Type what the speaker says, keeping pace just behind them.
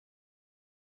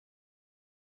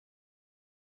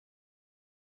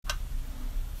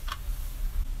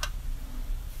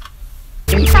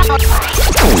Are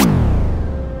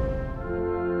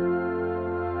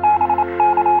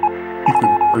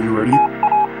you ready?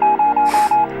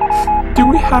 Do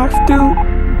we have to?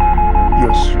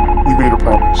 Yes, we made a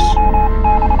promise.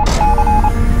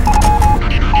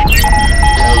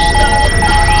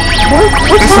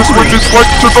 This is what it's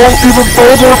like to go even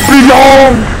further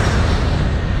beyond!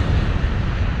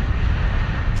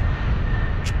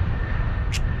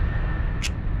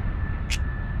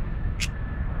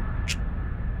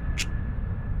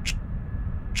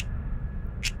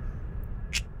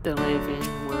 The living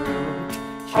world.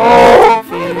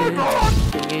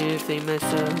 Thinking if they mess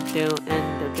up, they'll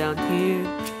end up down here.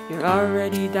 You're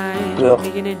already dying,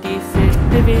 making a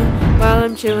decent living, while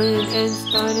I'm chilling and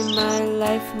starting my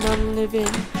life non-living.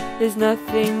 There's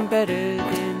nothing better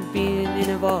than being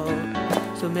in a vault.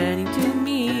 So many to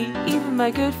me, even my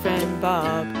good friend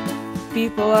Bob.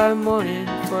 People are mourning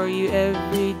for you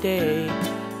every day,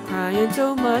 crying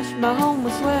so much my home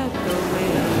was swept away.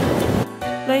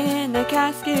 Lay in a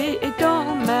casket, it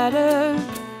don't matter.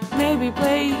 Maybe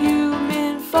play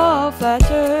human fall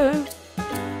flatter.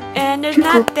 And there's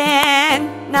nothing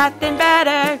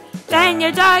better than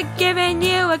your dog giving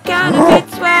you a counterfeit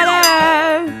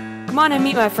sweater. Come on and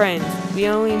meet my friends. We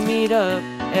only meet up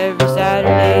every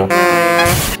Saturday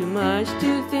night. Too much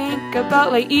to think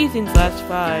about like Ethan's last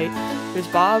fight. There's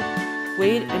Bob,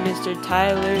 Wade, and Mr.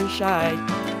 Tyler Shy.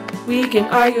 We can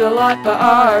argue a lot but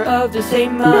are of the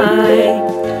same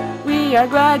mind. We are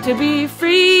glad to be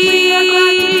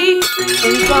free.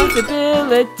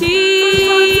 Responsibility.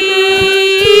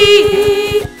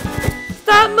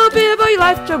 Stop moping about your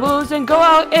life troubles and go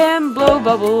out and blow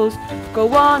bubbles.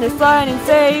 Go on and slide and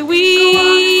say we.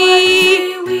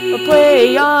 Or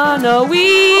play on a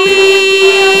Wii.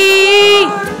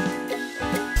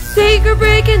 Take a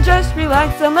break and just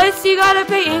relax unless you gotta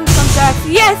pay income tax.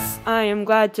 Yes, I am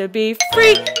glad to be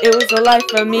free. It was a life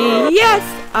for me. Yes,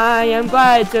 I am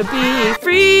glad to be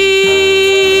free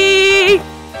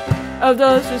of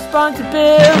those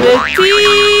responsibilities.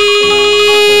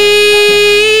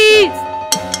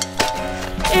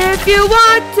 If you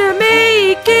want to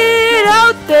make it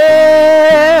out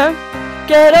there,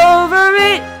 get over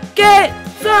it, get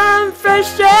some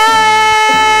fresh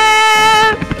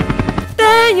air.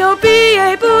 Then you'll be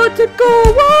able to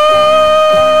go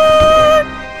on,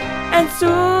 and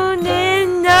soon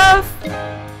enough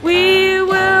we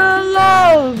will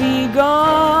all be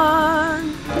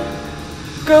gone.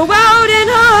 Go out and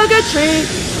hug a tree.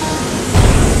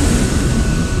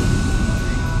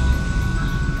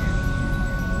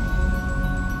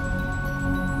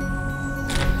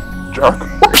 Jack?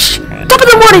 Top of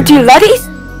the morning to you, laddies!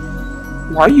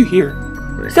 Why are you here?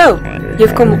 So,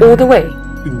 you've come all the way.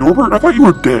 Norbert, I thought you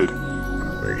were dead.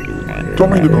 Don't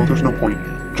ring the bell, there's no point.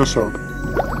 Just hug.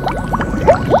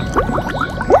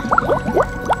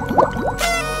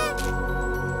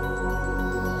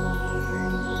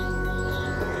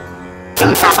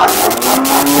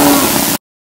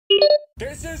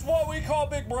 This is what we call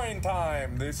big brain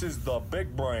time. This is the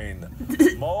big brain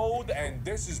mode, and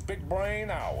this is big brain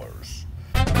hours.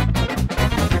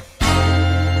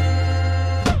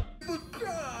 But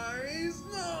guys,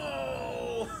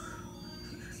 no!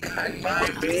 My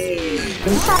Beep.